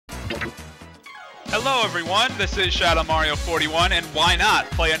Hello everyone, this is ShadowMario41, and why not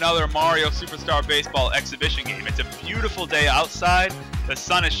play another Mario Superstar Baseball exhibition game? It's a beautiful day outside, the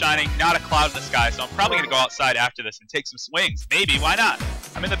sun is shining, not a cloud in the sky, so I'm probably going to go outside after this and take some swings. Maybe, why not?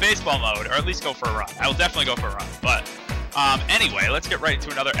 I'm in the baseball mode, or at least go for a run. I will definitely go for a run, but anyway, let's get right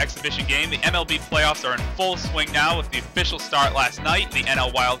into another exhibition game. The MLB playoffs are in full swing now with the official start last night, the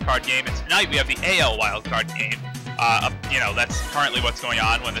NL wildcard game, and tonight we have the AL wildcard game. That's currently what's going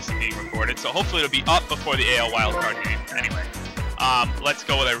on when this is being recorded, so hopefully it'll be up before the AL wildcard game. Anyway, let's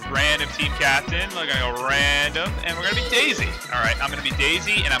go with a random team captain. We're going to go random, and we're going to be Daisy. Alright, I'm going to be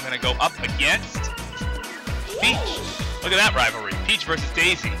Daisy, and I'm going to go up against Peach. Look at that rivalry. Peach versus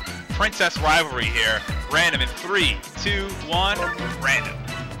Daisy. Princess rivalry here. Random in 3, 2, 1, random.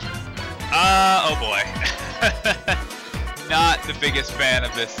 Oh boy. Not the biggest fan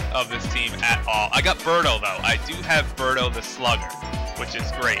of this team at all. I got Birdo though. I do have Birdo the Slugger, which is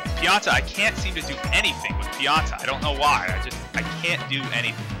great. Pianta, I can't seem to do anything with Pianta. I don't know why. I can't do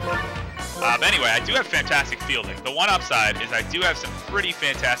anything. Anyway, I do have fantastic fielding. The one upside is I do have some pretty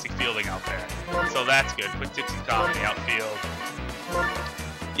fantastic fielding out there, so that's good. Put Tipsy Tom in the outfield.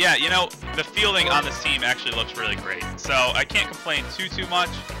 Yeah, you know, the fielding on this team actually looks really great, so I can't complain too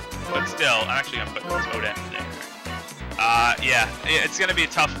much. But still, I'm actually gonna put Toadette in there. Yeah, it's gonna be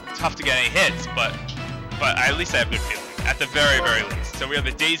tough to get any hits, but at least I have good fielding, at the very least. So we have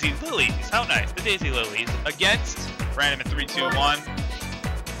the Daisy Lilies. How nice, the Daisy Lilies against random in 3, 2, 1.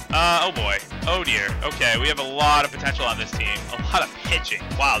 Oh boy, oh dear. Okay, we have a lot of potential on this team, a lot of pitching.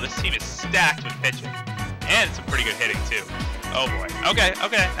 Wow, this team is stacked with pitching, and some pretty good hitting too. Oh boy. Okay,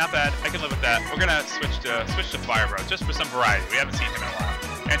 not bad. I can live with that. We're gonna switch to Firebro just for some variety. We haven't seen him in a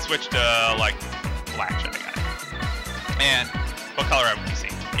while, and switch to like Blackjack. And what color haven't we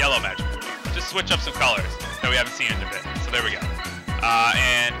seen? Yellow Magic. Just switch up some colors that we haven't seen in a bit. So there we go.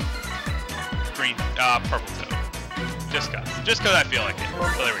 And green, purple Toad. Just cause I feel like it.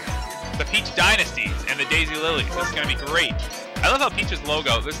 So there we go. The Peach Dynasties and the Daisy Lilies. This is gonna be great. I love how Peach's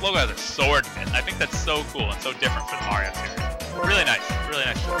logo. This logo has a sword in it. I think that's so cool and so different for the Mario series. Really nice. Really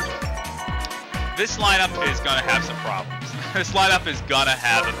nice. This lineup is gonna have some problems. This lineup is gonna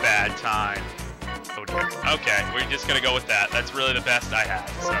have a bad time. Oh dear. Okay, we're just gonna go with that. That's really the best I have.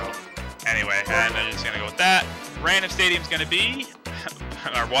 So, anyway, and I'm just gonna go with that. Random stadium's gonna be,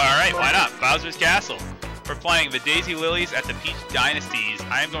 alright, why not? Bowser's Castle. We're playing the Daisy Lilies at the Peach Dynasties.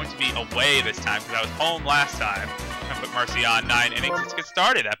 I am going to be away this time because I was home last time. I'm gonna put Mercy on 9 innings. Let's get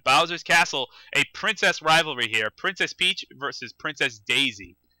started at Bowser's Castle. A princess rivalry here. Princess Peach versus Princess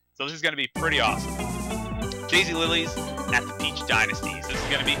Daisy. So this is gonna be pretty awesome. Daisy Lilies at the Peach Dynasties. This is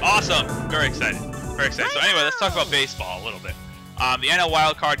gonna be awesome. Very excited. Very excited. So anyway, let's talk about baseball a little bit. The NL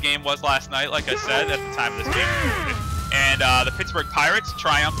wildcard game was last night, like I said, at the time of this game. And the Pittsburgh Pirates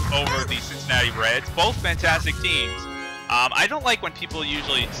triumphed over the Cincinnati Reds. Both fantastic teams. I don't like when people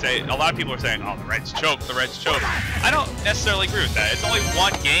usually say, a lot of people are saying, oh, the Reds choked, the Reds choked. I don't necessarily agree with that. It's only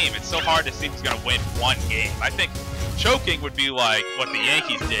one game. It's so hard to see who's going to win one game. I think choking would be like what the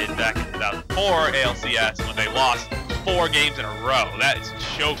Yankees did back in 2004 ALCS when they lost 4 games in a row. That is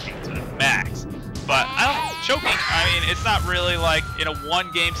choking to the max. But choking, I mean, it's not really like in a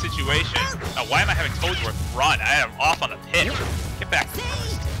one-game situation. Oh, why am I having Toadsworth run? I have him off on the pitch. Get back to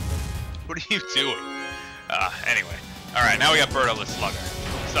first. What are you doing? Anyway. Alright, now we got Birdo the Slugger.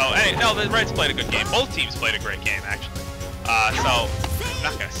 So, no, the Reds played a good game. Both teams played a great game, actually. So, I'm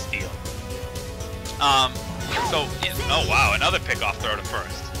not going to steal. Oh wow, another pickoff throw to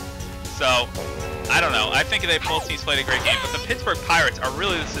first. So, I don't know. I think both teams played a great game, but the Pittsburgh Pirates are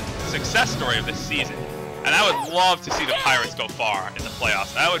really the success story of this season. And I would love to see the Pirates go far in the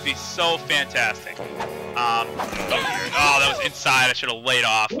playoffs. That would be so fantastic. Oh, that was inside. I should have laid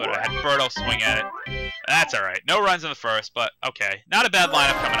off, but I had Birdo swing at it. That's alright. No runs in the first, but okay. Not a bad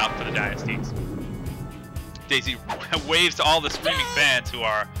lineup coming up for the Dynasties. Daisy waves to all the screaming fans who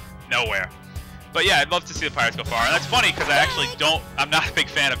are nowhere. But yeah, I'd love to see the Pirates go far. And that's funny because I'm not a big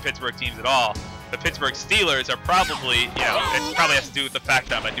fan of Pittsburgh teams at all. The Pittsburgh Steelers are probably, it probably has to do with the fact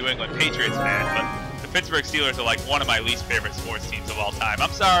that I'm a New England Patriots fan, but the Pittsburgh Steelers are like one of my least favorite sports teams of all time.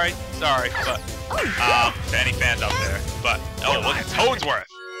 I'm sorry, but, to any fans out there. But, oh, look at Toadsworth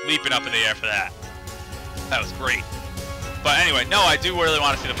leaping up in the air for that. That was great. But anyway, no, I do really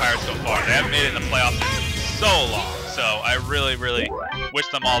want to see the Pirates go far. They haven't made it in the playoffs in so long, so I really wish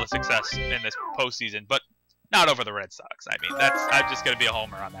them all the success in this postseason, but not over the Red Sox. I mean, I'm just going to be a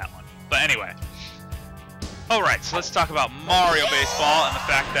homer on that one. But anyway. Alright, so let's talk about Mario Baseball and the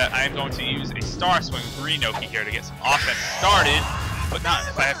fact that I am going to use a Star Swing Green Noki here to get some offense started. But not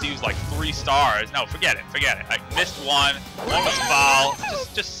if I have to use like 3 stars. No, forget it. I missed one was foul.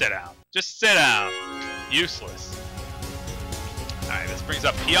 Just sit down. Just sit down. Useless. Alright, this brings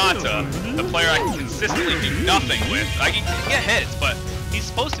up Pianta, the player I can consistently do nothing with. I can get hits, but he's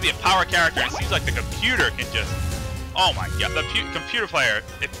supposed to be a power character, and it seems like the computer can just... Oh my god, the computer player,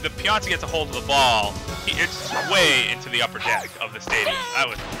 if the Pianta gets a hold of the ball, it's way into the upper deck of the stadium. That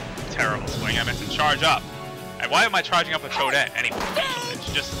was a terrible swing. I meant to charge up. And why am I charging up a Toadette anyway?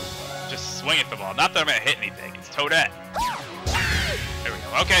 It's just swing at the ball. Not that I'm going to hit anything. It's Toadette. There we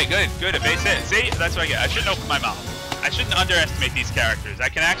go. Okay, good. A base hit. See? That's what I get. I shouldn't open my mouth. I shouldn't underestimate these characters. I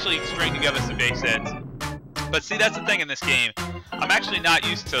can actually string together some base hits. But see, that's the thing in this game. I'm actually not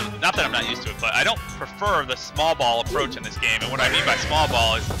used to, not that I'm not used to it, but I don't prefer the small ball approach in this game. And what I mean by small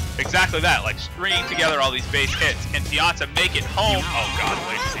ball is exactly that, like stringing together all these base hits. Can Pianta make it home? Oh god,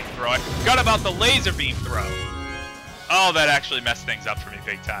 laser beam throw. I forgot about the laser beam throw. Oh, that actually messed things up for me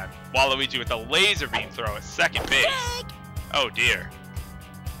big time. Waluigi with a laser beam throw at second base. Oh dear.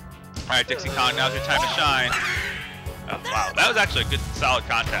 Alright, Dixie Kong, now's your time to shine. Oh, wow, that was actually a good, solid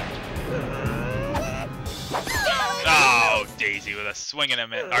contact. Oh, Daisy with a swing and a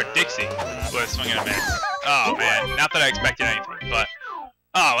miss. Or Dixie with a swing and a miss. Oh, man. Not that I expected anything, but...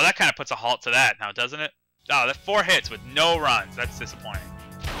 Oh, well, that kind of puts a halt to that now, doesn't it? Oh, that's 4 hits with no runs. That's disappointing.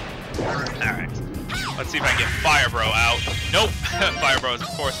 Alright. Let's see if I can get Fire Bro out. Nope. Fire Bro is, of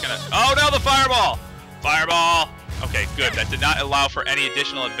course, gonna... Oh, no, the Fireball! Fireball! Okay, good. That did not allow for any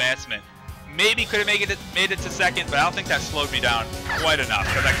additional advancement. Maybe could have made it to second, but I don't think that slowed me down quite enough,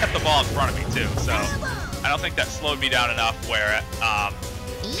 because I kept the ball in front of me, too, so... I don't think that slowed me down enough where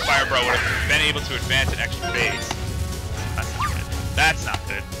Fire Bro would have been able to advance an extra base. That's not good. That's not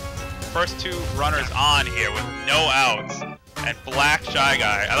good. First 2 runners on here with no outs. And Black Shy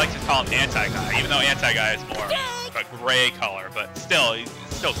Guy. I like to call him Anti-Guy, even though Anti-Guy is more of a gray color, but still, he's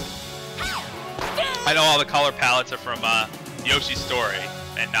still cool. I know all the color palettes are from Yoshi's Story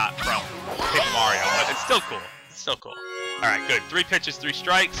and not from Paper Mario, but it's still cool. It's still cool. Alright, good. 3 pitches, 3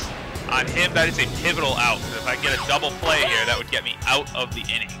 strikes. On him, that is a pivotal out, because if I get a double play here, that would get me out of the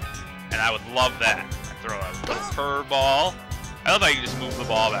inning. And I would love that. I throw a little curveball. I love how you can just move the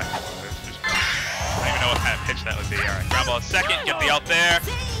ball back and forth. I don't even know what kind of pitch that would be. Alright, ground ball at second, get the out there.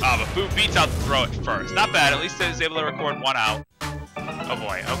 But Boo beats out the throw at first. Not bad, at least I was able to record 1 out. Oh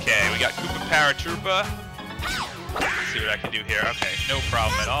boy, okay, we got Koopa Paratroopa. Let's see what I can do here. Okay, no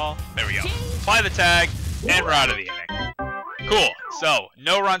problem at all. There we go. Apply the tag, and we're out of the inning. Cool. So,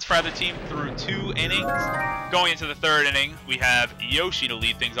 no runs for either team through 2 innings. Going into the 3rd inning, we have Yoshi to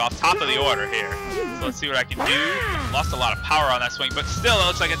lead things off, top of the order here. So let's see what I can do. Lost a lot of power on that swing, but still it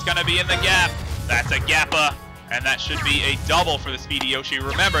looks like it's going to be in the gap. That's a Gappa, and that should be a double for the speedy Yoshi.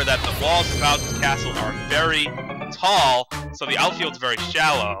 Remember that the walls of Bowser's Castle are very tall, so the outfield's very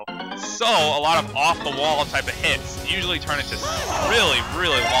shallow. So, a lot of off-the-wall type of hits usually turn into really,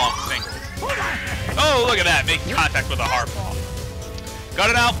 really long singles. Oh, look at that, making contact with a hard ball. Got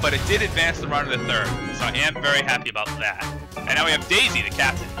it out, but it did advance the runner to 3rd, so I am very happy about that. And now we have Daisy, the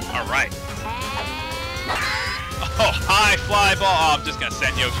captain. All right. Oh, high fly ball. Oh, I'm just going to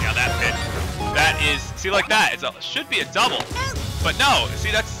send Yoshi on that pitch. That is, see, like that, it should be a double. But no,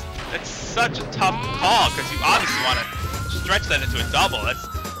 see, that's such a tough call, because you obviously want to stretch that into a double. That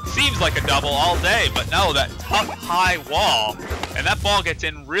seems like a double all day, but no, that tough high wall, and that ball gets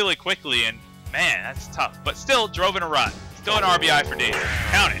in really quickly, and man, that's tough. But still, drove in a run. Still an RBI for Daisy.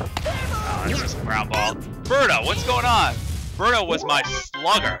 Count it. Oh, that's just a ground ball. Birdo, what's going on? Birdo was my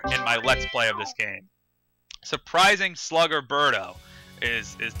slugger in my Let's Play of this game. Surprising slugger Birdo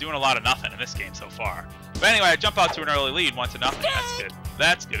is doing a lot of nothing in this game so far. But anyway, I jump out to an early lead, 1-0. That's good.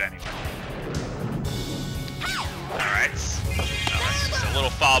 That's good anyway. Alright. Oh, that's just a little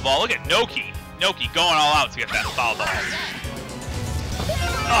foul ball. Look at Noki. Noki going all out to get that foul ball.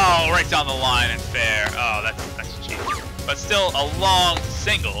 Oh, right down the line and fair. Oh, that's cheap. But still a long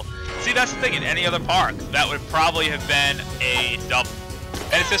single. See, that's the thing, in any other park, that would probably have been a double.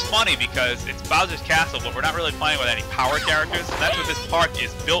 And it's just funny because it's Bowser's Castle, but we're not really playing with any power characters. And that's what this park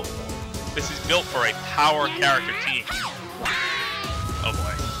is built for. This is built for a power character team. Oh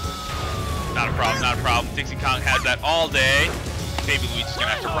boy. Not a problem, not a problem. Dixie Kong has that all day. Baby Luigi's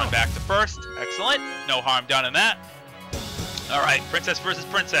gonna have to run back to first. Excellent. No harm done in that. Alright, Princess versus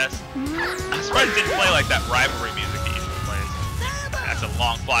Princess. I'm surprised it didn't play like that rivalry music he usually plays. That's a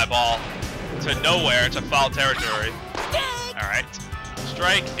long fly ball to nowhere, to foul territory. Alright.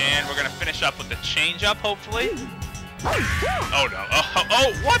 Strike, and we're gonna finish up with the change-up, hopefully. Oh no.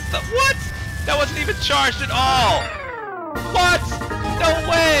 Oh, what the? What? That wasn't even charged at all! What? No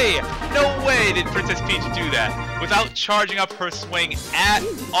way! No way did Princess Peach do that without charging up her swing at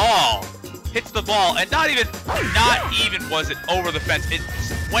all. hits the ball, and not even was it over the fence. It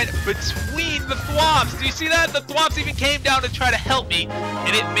went between the thwomps. Do you see that? The thwomps even came down to try to help me,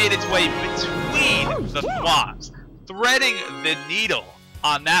 and it made its way between the thwomps, threading the needle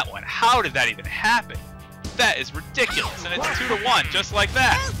on that one. How did that even happen? That is ridiculous, and it's 2-1, just like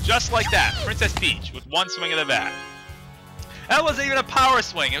that. Just like that. Princess Peach with one swing of the bat. That wasn't even a power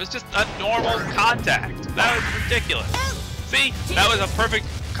swing. It was just a normal contact. That was ridiculous. See? That was a perfect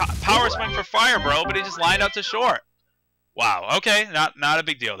power swing for Fire Bro, but he just lined up to short. Wow. Okay. Not a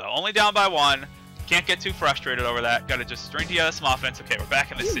big deal, though. Only down by 1. Can't get too frustrated over that. Got to just string together some offense. Okay, we're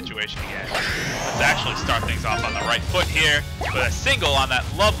back in this situation again. Let's actually start things off on the right foot here with a single on that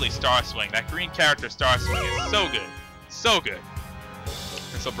lovely star swing. That green character star swing is so good. So good.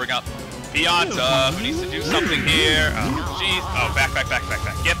 This will bring up Beyonce, who needs to do something here. Oh, jeez. Oh, back.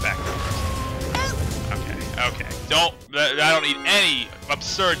 Get back. Okay. I don't need any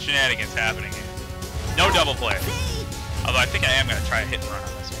absurd shenanigans happening here. No double play. Although I think I am going to try a hit and run on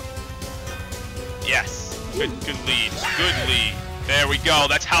this one. Yes. Good lead. Good lead. There we go.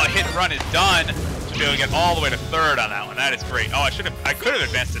 That's how a hit and run is done. To be able to get all the way to third on that one. That is great. Oh, I could have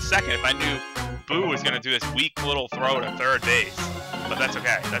advanced to second if I knew Boo was going to do this weak little throw to third base. But that's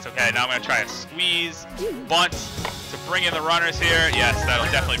okay. That's okay. Now I'm going to try a squeeze, bunt to bring in the runners here. Yes, that'll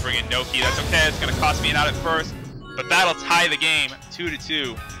definitely bring in Noki. That's okay. It's going to cost me an out at first. But that'll tie the game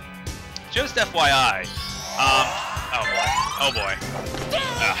 2-2. Just FYI. Oh boy.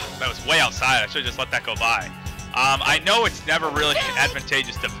 That was way outside. I should have just let that go by. I know it's never really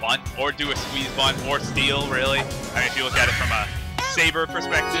advantageous to bunt or do a squeeze bunt or steal, really. I mean, if you look at it from a Saber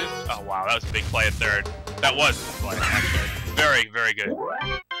perspective. Oh wow, that was a big play at third. That was a big play, actually. Very, very good.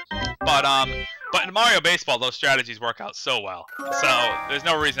 But in Mario Baseball, those strategies work out so well. So there's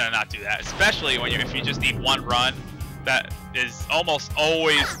no reason to not do that, especially if you just need one run. That is almost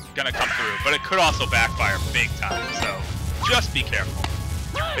always going to come through, but it could also backfire big time. So just be careful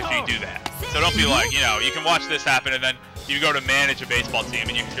if you do that. So don't be like, you can watch this happen and then you go to manage a baseball team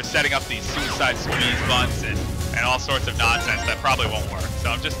and you're setting up these suicide squeeze bunts and all sorts of nonsense that probably won't work.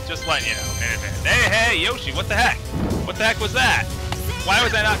 So I'm just letting you know in advance. Hey, Yoshi, what the heck? What the heck was that? Why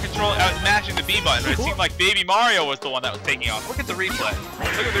was I not controlling? I was mashing the B button, but it seemed like Baby Mario was the one that was taking off. Look at the replay.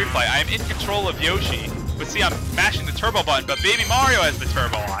 Look at the replay. I am in control of Yoshi. But see, I'm mashing the turbo button, but Baby Mario has the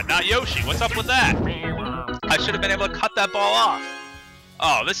turbo on, not Yoshi. What's up with that? I should have been able to cut that ball off.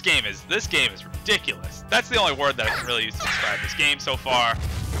 Oh, this game is ridiculous. That's the only word that I can really use to describe this game so far.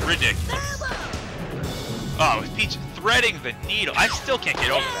 Ridiculous. Oh, with Peach threading the needle. I still can't get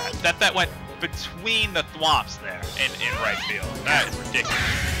over that. That went between the thwomps there in right field. That is ridiculous.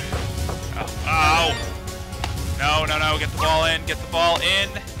 Oh. No. Get the ball in. Get the ball in.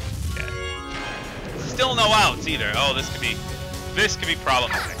 Okay. Still no outs either. Oh, this could be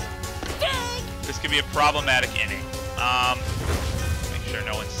problematic. This could be a problematic inning. Make sure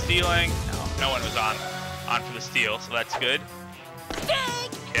no one's stealing. No one was on for the steal, so that's good.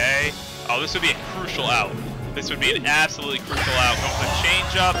 Okay. Oh, this would be a crucial out. This would be an absolutely crucial out. Going for the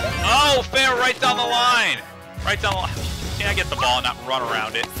changeup. Oh, fair right down the line. Right down the line. Can I get the ball and not run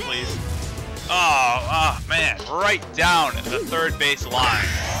around it, please? Oh, man. Right down the third base line.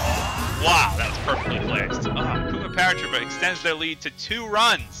 Wow, that was perfectly placed. Koopa Paratroopa extends their lead to 2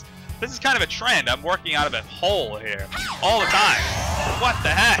 runs. This is kind of a trend. I'm working out of a hole here all the time. What the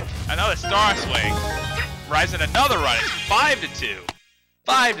heck? Another star swing. Rising another run. It's 5-2.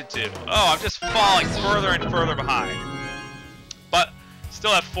 5-2. Oh, I'm just falling further and further behind. But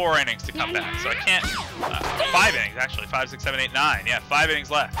still have 4 innings to come back, so I can't. 5 innings actually. 5, 6, 7, 8, 9. Yeah, 5 innings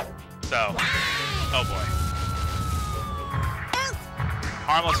left. So, oh boy.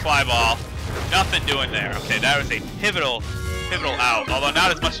 Harmless fly ball. Nothing doing there. Okay, that was a pivotal out. Although not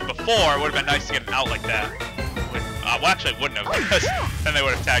as much as before. It would have been nice to get an out like that. Well, actually, it wouldn't have, because then they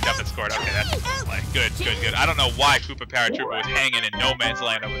would have tagged up and scored. Okay, that's a play. Good. I don't know why Koopa Paratroopa was hanging in no man's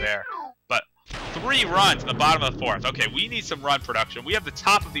land over there. But 3 runs in the bottom of the 4th. Okay, we need some run production. We have the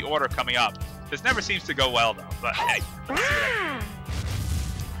top of the order coming up. This never seems to go well, though. But hey, let's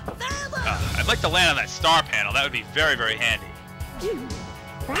see what I'd like to land on that star panel. That would be very, very handy.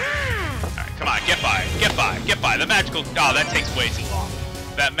 Alright, come on, get by. The magical... Oh, that takes way too long.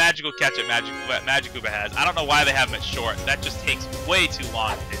 That magical catch that Magic Koopa has. I don't know why they have him at short. That just takes way too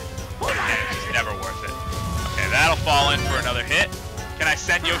long to do. And it's just never worth it. Okay, that'll fall in for another hit. Can I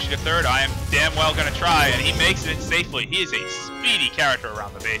send Yoshi to third? I am damn well going to try, and he makes it safely. He is a speedy character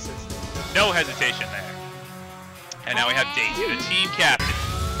around the bases. No hesitation there. And now we have Daisy, the team captain.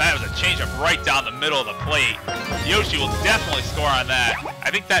 That was a changeup right down the middle of the plate. Yoshi will definitely score on that. I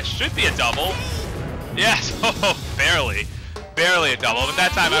think that should be a double. Yes, barely barely a double, but that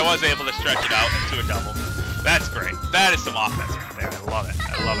time I was able to stretch it out into a double. That's great. That is some offense right there. I love it.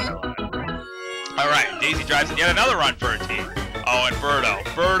 I love it. I love it. All right, Daisy drives in yet another run for her team. Oh, and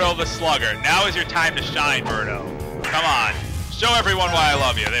Birdo the slugger. Now is your time to shine, Birdo. Come on. Show everyone why I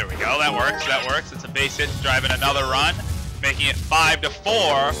love you. There we go. That works. That works. It's a base hit to drive in another run, making it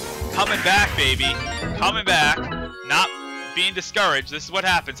 5-4. Coming back, baby. Coming back. Not being discouraged. This is what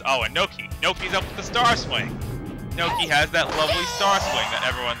happens. Oh, and Noki. Noki's up with the star swing. Noki has that lovely star swing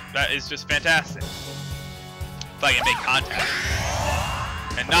that is just fantastic. If I can make contact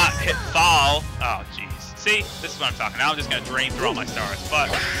and not hit foul. Oh, jeez. See, this is what I'm talking. Now I'm just gonna drain through all my stars.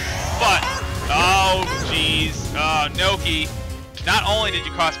 But, oh, jeez. Noki. Not only did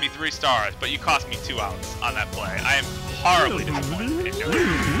you cost me 3 stars, but you cost me 2 outs on that play. I am horribly disappointed in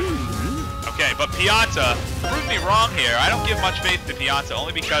Noki. Okay, but Pianta proved me wrong here. I don't give much faith to Pianta,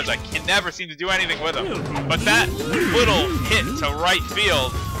 only because I can never seem to do anything with him. But that little hit to right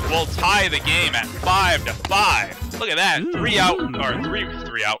field will tie the game at 5-5. Look at that,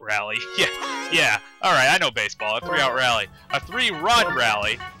 3-out rally. Yeah. All right, I know baseball. A 3-out rally, a 3-run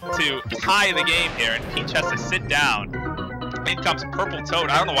rally to tie the game here, and Peach has to sit down. In comes Purple Toad.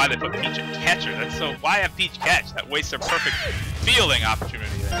 I don't know why they put Peach at catcher. Why have Peach catch? That wastes her perfect fielding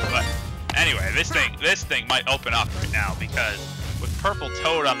opportunity there. But anyway, this thing might open up right now because with Purple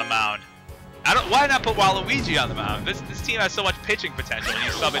Toad on the mound, why not put Waluigi on the mound? This team has so much pitching potential.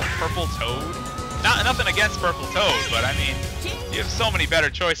 You sub in Purple Toad. Nothing against Purple Toad, but I mean, you have so many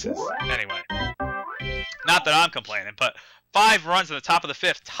better choices. Anyway, not that I'm complaining, but 5 runs in the top of the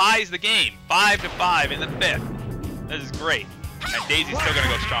 5th ties the game, 5-5 in the 5th. This is great. And Daisy's still gonna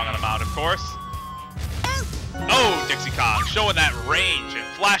go strong on the mound, of course. Oh, Dixie Kong showing that range and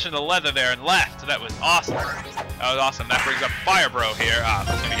flashing the leather there and left. That was awesome. That was awesome. That brings up Fire Bro here.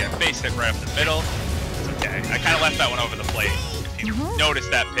 He's gonna get a base hit right up the middle. It's okay. I kind of left that one over the plate. If you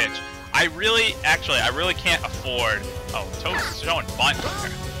noticed that pitch, I really can't afford. Oh, Toad's showing bunt here.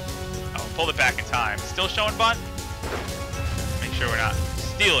 Oh, pulled it back in time. Still showing bunt. Make sure we're not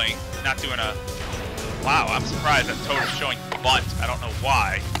stealing. Not doing a. Wow, I'm surprised that Toad is showing bunt. I don't know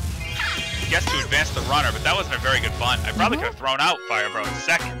why. I guess to advance the runner, but that wasn't a very good bunt. I probably could have thrown out Fire Bro in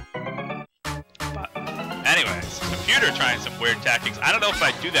second. But anyways, computer trying some weird tactics. I don't know if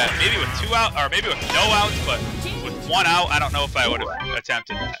I'd do that. Maybe with 2 out, or maybe with no outs, but with 1 out, I don't know if I would have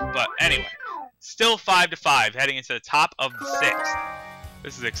attempted that. But anyway, still 5-5, heading into the top of the 6th.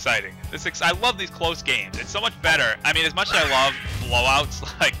 This is exciting. I love these close games. It's so much better. I mean, as much as I love blowouts,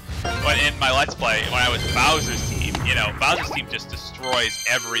 like when in my Let's Play, when I was Bowser's team, Bowser's team just destroys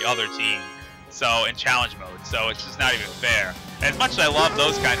every other team. So in challenge mode, so it's just not even fair. And as much as I love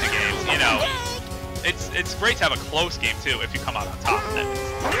those kinds of games, it's great to have a close game too if you come out on top. But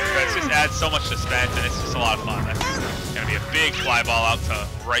it just adds so much suspense, and it's just a lot of fun. That's gonna be a big fly ball out to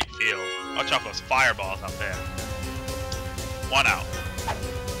right field. Watch out for those fireballs out there. 1 out.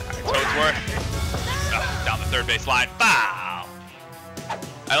 Toadsworth. Down the third base line. Foul!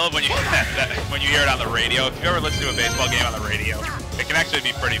 I love when you hear it on the radio. If you ever listen to a baseball game on the radio, it can actually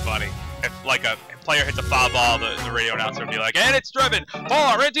be pretty funny. If like a player hits a foul ball, the radio announcer will be like, "And it's driven,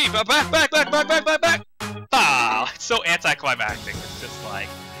 far and deep, back. Foul!" It's so anticlimactic. It's just like,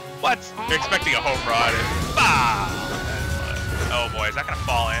 what? You're expecting a home run and foul! Oh boy, is that gonna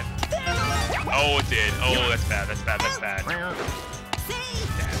fall in? Oh, it did. Oh, that's bad.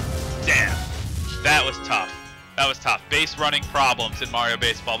 Damn. That was tough. Base running problems in Mario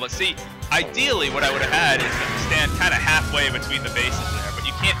Baseball. But see, ideally what I would have had is to stand kind of halfway between the bases there. But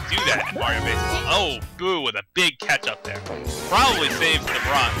you can't do that in Mario Baseball. Oh, boo, with a big catch up there. Probably saves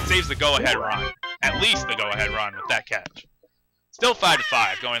the go-ahead run. At least the go-ahead run with that catch. Still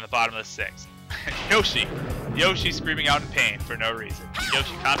 5-5 going in the bottom of the 6th. Yoshi screaming out in pain for no reason.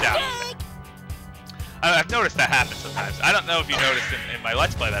 Yoshi, calm down. I've noticed that happens sometimes. I don't know if you noticed in my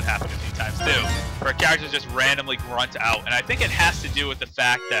Let's Play that happened a few times too, where characters just randomly grunt out, and I think it has to do with the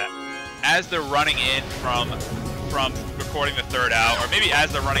fact that as they're running in from recording the 3rd out, or maybe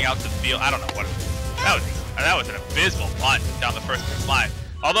as they're running out to the field, I don't know what it is. That was an abysmal bunt down the first base line.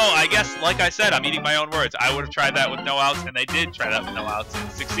 Although, I guess, like I said, I'm eating my own words. I would have tried that with no outs, and they did try that with no outs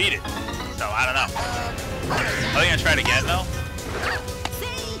and succeeded. So, I don't know. Are they going to try it again, though?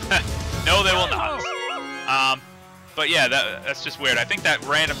 No, they will not. But yeah, that's just weird. I think that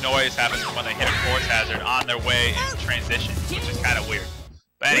random noise happens when they hit a course hazard on their way in transition, which is kind of weird.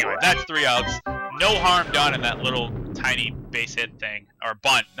 But anyway, that's 3 outs. No harm done in that little tiny base hit thing, or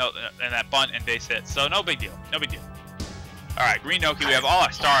bunt. No, in that bunt and base hit. So no big deal. All right, Green Noki, we have all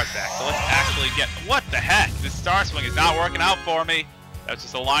our stars back. So let's actually get. What the heck? This star swing is not working out for me. That's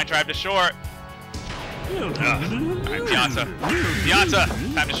just a line drive to short. Alright, Pianta. Pianta,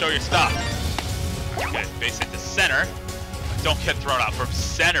 time to show your stuff. Okay, base hit to center. Don't get thrown out from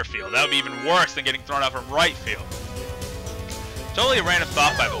center field. That would be even worse than getting thrown out from right field. Totally a random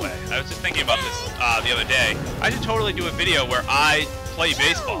thought, by the way. I was just thinking about this the other day. I should totally do a video where I play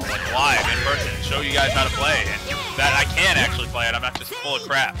baseball, like live, in person, and show you guys how to play. And that I can actually play it. I'm not just full of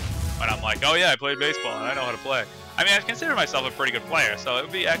crap. But I'm like, oh yeah, I played baseball, and I know how to play. I mean, I consider myself a pretty good player, so it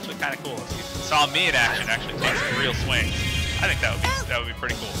would be actually kind of cool if you saw me in action actually take some real swings. I think that would be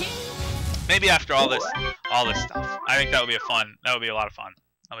pretty cool. Maybe after all this stuff, I think that would be a lot of fun. That'll be a lot of fun.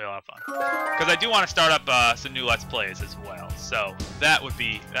 Because I do want to start up some new Let's Plays as well, so that'll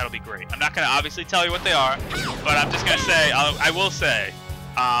be great. I'm not gonna obviously tell you what they are, but I'm just gonna say, I will say,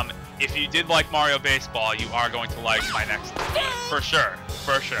 if you did like Mario Baseball, you are going to like my next Let's Play. For sure.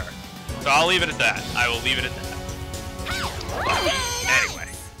 So I'll leave it at that. I will leave it at that. Anyway,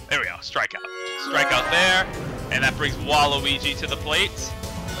 there we go. Strikeout. Strikeout there. And that brings Waluigi to the plate.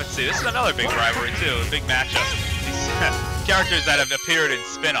 Let's see. This is another big rivalry, too. A big matchup. These characters that have appeared in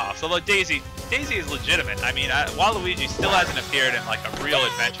spin-offs. Although Daisy is legitimate. I mean, Waluigi still hasn't appeared in, like, a real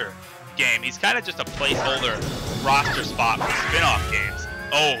adventure game. He's kind of just a placeholder roster spot for spin-off games.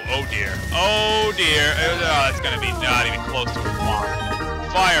 Oh dear. Oh, dear. Oh, that's going to be not even close to a block.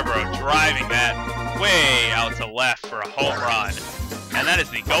 Firebro driving that way out to left for a home run. And that is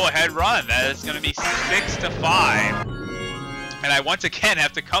the go-ahead run. That is going to be 6-5. And I once again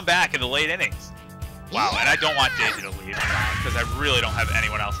have to come back in the late innings. Wow, and I don't want Daisy to leave because I really don't have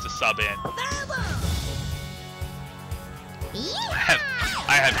anyone else to sub in.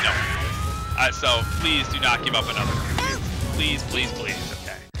 I have no one. So please do not give up another one. Please.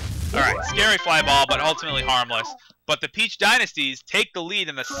 Okay. Alright, scary fly ball, but ultimately harmless. But the Peach Dynasties take the lead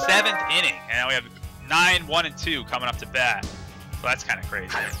in the 7th inning. And now we have 9, 1, and 2 coming up to bat. So that's kind of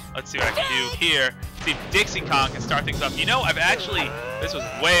crazy. Let's see what I can do here. See if Dixie Kong can start things up. You know, this was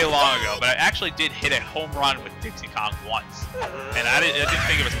way long ago, but I actually did hit a home run with Dixie Kong once. And I didn't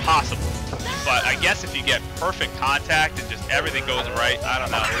think it was possible. But I guess if you get perfect contact and just everything goes right, I don't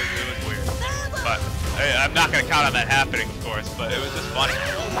know, it was weird. But I'm not going to count on that happening, of course, but it was just funny.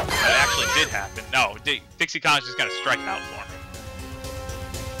 That actually did happen. No, Dixie Kong's just going to strike out for me.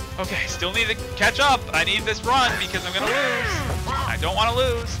 Okay, still need to catch up. I need this run because I'm going to lose. I don't want to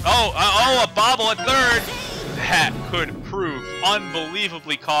lose. Oh, a bobble at third. That could prove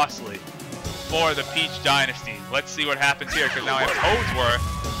unbelievably costly for the Peach Dynasty. Let's see what happens here because now I have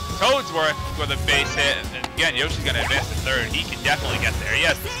Toadsworth with a base hit. And again, Yoshi's going to advance to third. He can definitely get there. He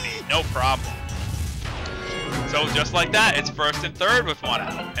has the speed. No problem. So just like that, it's first and third with one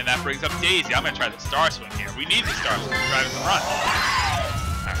out. And that brings up Daisy. I'm going to try the star swing here. We need the star swing to drive the run.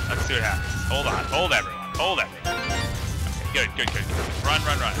 Alright, let's see what happens. Hold on. Hold everyone. Okay, good. Run.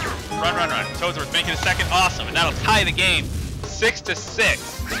 Toadsworth making a second. Awesome. And that'll tie the game 6-6.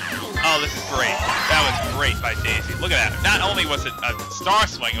 Oh, this is great. That was great by Daisy. Look at that. Not only was it a star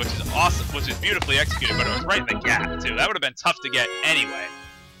swing, which is awesome, which is beautifully executed, but it was right in the gap, too. That would have been tough to get anyway.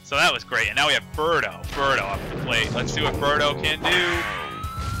 So that was great. And now we have Birdo up the plate. Let's see what Birdo can do.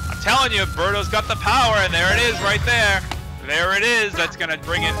 I'm telling you, Birdo's got the power, and there it is right there. There it is. That's going to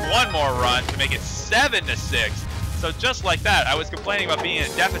bring in one more run to make it 7-6. So just like that, I was complaining about being in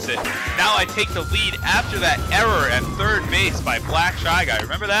a deficit. Now I take the lead after that error at third base by Black Shy Guy.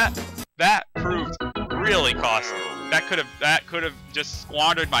 Remember that? That proved really costly. That could have just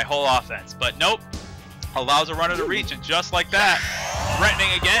squandered my whole offense. But nope. Allows a runner to reach, and just like that,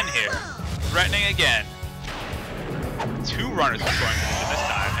 threatening again here. Threatening again. 2 runners in scoring position this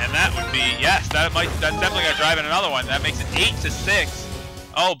time, and that would be, yes, that's definitely going to drive in another one. That makes it 8-6.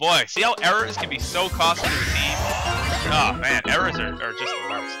 Oh boy, see how errors can be so costly to the team? Oh man, errors are just the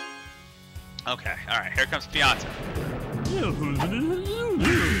worst. Okay, alright, here comes Pianta.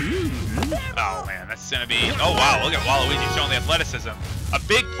 Oh man, that's going to be, oh wow, look at Waluigi showing the athleticism. A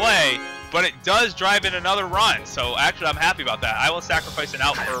big play, but it does drive in another run, so actually I'm happy about that. I will sacrifice an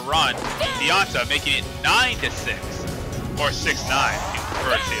out for a run. Pianta making it 9-6, or 6-9 if you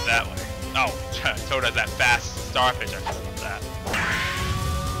prefer to see it that way. Oh, Toad has that fast star pitch. I forgot about that.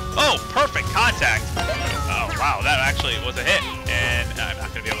 Oh, perfect contact. Oh wow, that actually was a hit, and I'm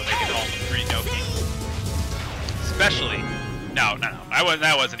not going to be able to make it home with 3 no keys. Especially, no,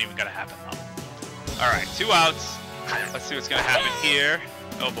 that wasn't even going to happen. All right, 2 outs. Let's see what's going to happen here.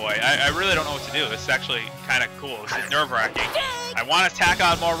 Oh boy, I really don't know what to do. This is actually kind of cool. This is nerve-wracking. I want to tack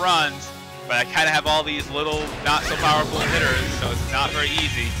on more runs, but I kind of have all these little not-so-powerful hitters, so it's not very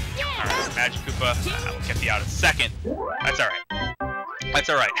easy. All right, Magic Koopa, I will get the out in second. That's all right. That's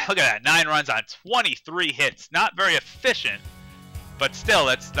all right. Look at that, 9 runs on 23 hits. Not very efficient, But still,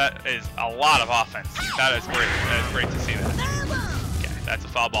 that is a lot of offense. That is great. That is great to see that. Okay, that's a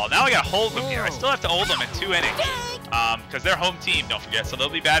foul ball. Now I gotta hold them here. I still have to hold them in 2 innings. Because they're home team, don't forget, so they'll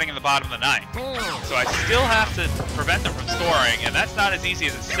be batting in the bottom of the 9th. So I still have to prevent them from scoring, and that's not as easy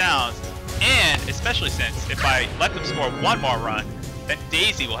as it sounds. And especially since if I let them score 1 more run, then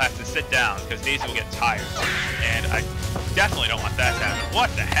Daisy will have to sit down because Daisy will get tired. And I definitely don't want that to happen.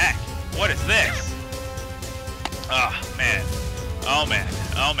 What the heck? What is this? Oh, man. Oh, man.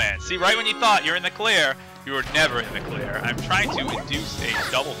 Oh, man. See, right when you thought you're in the clear, you were never in the clear. I'm trying to induce a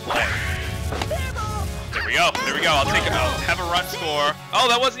double play. There we go. There we go. I'll have a run score. Oh,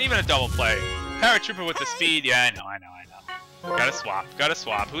 that wasn't even a double play. Paratrooper with the speed. Yeah, I know. Gotta swap. Gotta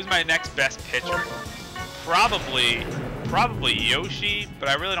swap. Who's my next best pitcher? Probably Yoshi, but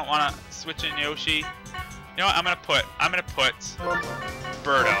I really don't want to switch in Yoshi. You know what? I'm gonna put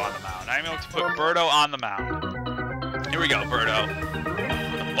Birdo on the mound. I'm going to put Birdo on the mound. Here we go, Birdo.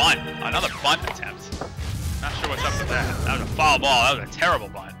 A bunt. Another bunt attempt. Not sure what's up with that. That was a foul ball. That was a terrible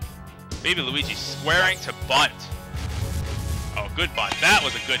bunt. Baby Luigi squaring to bunt. Oh, good bunt. That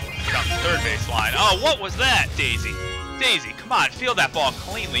was a good bunt down the third base line. Oh, what was that, Daisy? Daisy, come on, field that ball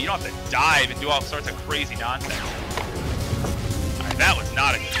cleanly. You don't have to dive and do all sorts of crazy nonsense. Alright, that was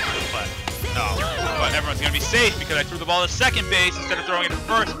not a good play. No, but everyone's going to be safe because I threw the ball to second base instead of throwing it to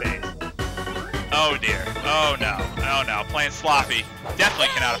first base. Oh, dear. Oh, no. Oh, no. Playing sloppy. Definitely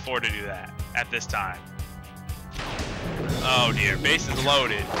cannot afford to do that at this time. Oh, dear. Bases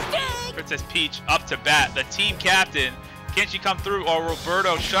loaded. Princess Peach up to bat. The team captain. Can't she come through or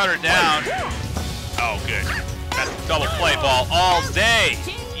Roberto shut her down? Oh, good. That's a double play ball all day.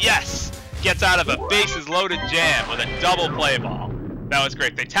 Yes! Gets out of a bases loaded jam with a double play ball. That was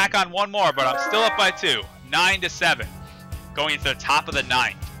great. They tack on 1 more, but I'm still up by 2. 9-7. Going into the top of the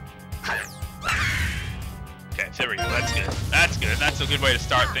 9th. Okay, there we go. That's good. That's good. That's a good way to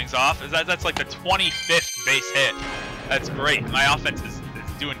start things off. That's like the 25th base hit. That's great. My offense is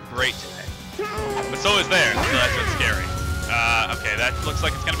doing great today. But so is theirs, so that's what's scary. Okay, that looks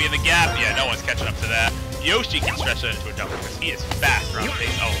like it's going to be in the gap. Yeah, no one's catching up to that. Yoshi can stretch that into a double because he is fast around the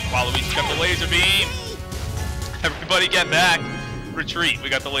base. Oh, Waluigi's got the laser beam. Everybody get back. Retreat. We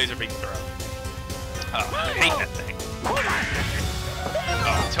got the laser beam throw. Oh, I hate that thing.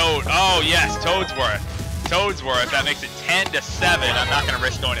 Oh, Toad. Oh, yes, Toadsworth. Toadsworth. That makes it 10-7. I'm not going to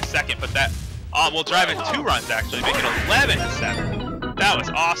risk going to second, but that we'll drive in 2 runs, actually. Make it 11-7. That was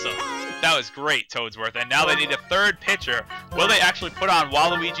awesome. That was great, Toadsworth. And now they need a 3rd pitcher. Will they actually put on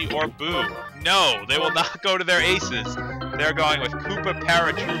Waluigi or Boo? No, they will not go to their aces. They're going with Koopa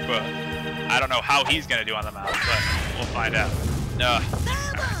Paratroopa. I don't know how he's going to do on the mound, but we'll find out. Right.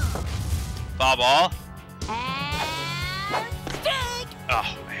 Foul ball.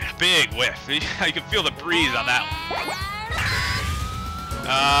 Oh, man. Big whiff. You can feel the breeze on that one.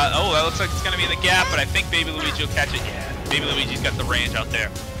 Oh, that looks like it's going to be in the gap, but I think Baby Luigi will catch it. Yeah, Baby Luigi's got the range out there.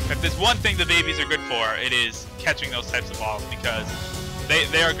 If there's one thing the babies are good for, it is catching those types of balls because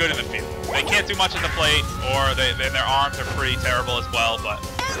they are good in the field. They can't do much at the plate, or their arms are pretty terrible as well, but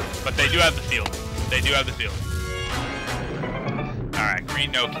they do have the field. They do have the field. All right,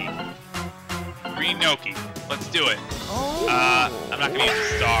 Green Noki. Green Noki. Let's do it. I'm not gonna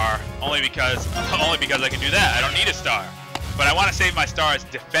use a star only because I can do that. I don't need a star. But I want to save my stars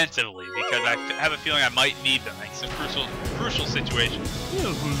defensively because I have a feeling I might need them in some crucial situations.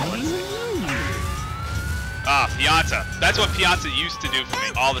 Let's see. Pianta. That's what Pianta used to do for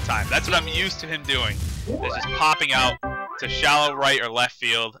me all the time. That's what I'm used to him doing. Is just popping out to shallow right or left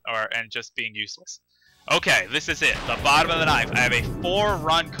field and just being useless. Okay, this is it. The bottom of the 9th. I have a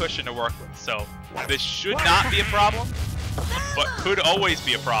 4-run cushion to work with. So this should not be a problem, but could always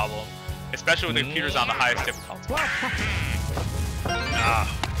be a problem, especially with the computers on the highest difficulty.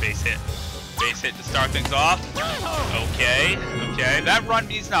 Base hit. Base hit to start things off. Okay, okay. That run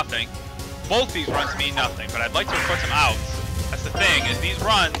means nothing. Both these runs mean nothing, but I'd like to record some outs. That's the thing, is these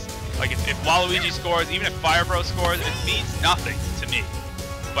runs, like if Waluigi scores, even if Fire Bro scores, it means nothing to me.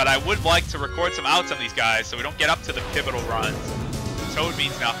 But I would like to record some outs on these guys so we don't get up to the pivotal runs. Toad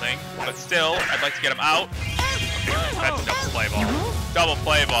means nothing, but still, I'd like to get them out. Okay, that's a double play ball. Double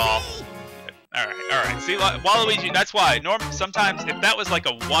play ball. Alright. See, Waluigi, that's why. Sometimes, if that was like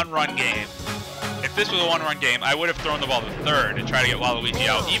a 1-run game, if this was a 1-run game, I would have thrown the ball to 3rd and try to get Waluigi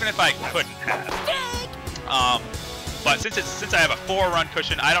out, even if I couldn't have. But since I have a 4-run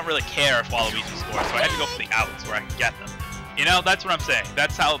cushion, I don't really care if Waluigi scores, so I had to go for the outs where I can get them. You know, that's what I'm saying.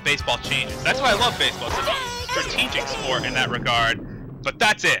 That's how baseball changes. That's why I love baseball. It's a strategic sport in that regard. But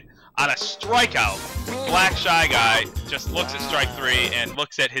that's it. On a strikeout, Black Shy Guy just looks at strike 3 and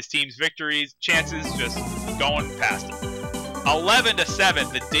looks at his team's victories, chances, just going past him.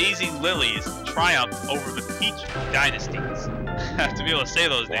 11-7, the Daisy Lilies triumph over the Peach Dynasties. To be able to say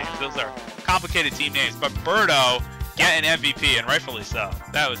those names, those are complicated team names. But Birdo getting MVP, and rightfully so.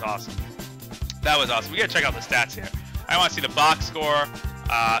 That was awesome. That was awesome. We gotta check out the stats here. I want to see the box score.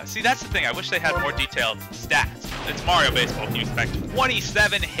 See, that's the thing. I wish they had more detailed stats. It's Mario Baseball. You expect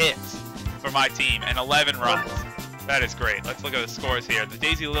 27 hits for my team and 11 runs. That is great. Let's look at the scores here. The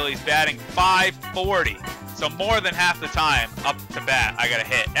Daisy Lilies batting .540. So more than half the time up to bat, I got a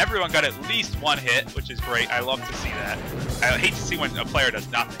hit. Everyone got at least one hit, which is great. I love to see that. I hate to see when a player does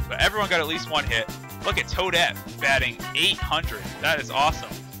nothing, but everyone got at least one hit. Look at Toadette batting 800. That is awesome.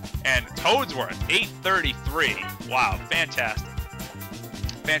 And Toadsworth, 833. Wow, fantastic.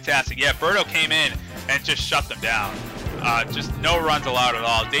 Fantastic. Yeah, Birdo came in and just shut them down. Just no runs allowed at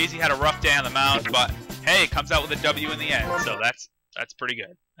all. Daisy had a rough day on the mound, but hey, comes out with a W in the end. So that's pretty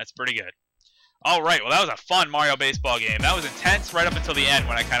good. That's pretty good. All right, well, that was a fun Mario Baseball game. That was intense right up until the end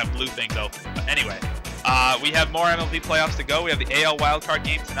when I kind of blew things open. But anyway, we have more MLB playoffs to go. We have the AL wildcard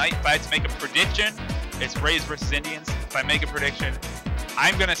game tonight. If I had to make a prediction, it's Rays versus Indians. If I make a prediction,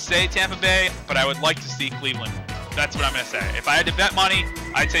 I'm going to say Tampa Bay, but I would like to see Cleveland win. That's what I'm going to say. If I had to bet money,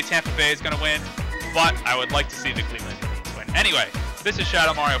 I'd say Tampa Bay is going to win, but I would like to see the Cleveland Indians win. Anyway, this is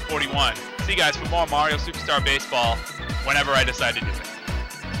ShadowMario41. See you guys for more Mario Superstar Baseball whenever I decide to do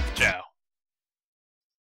it. Ciao.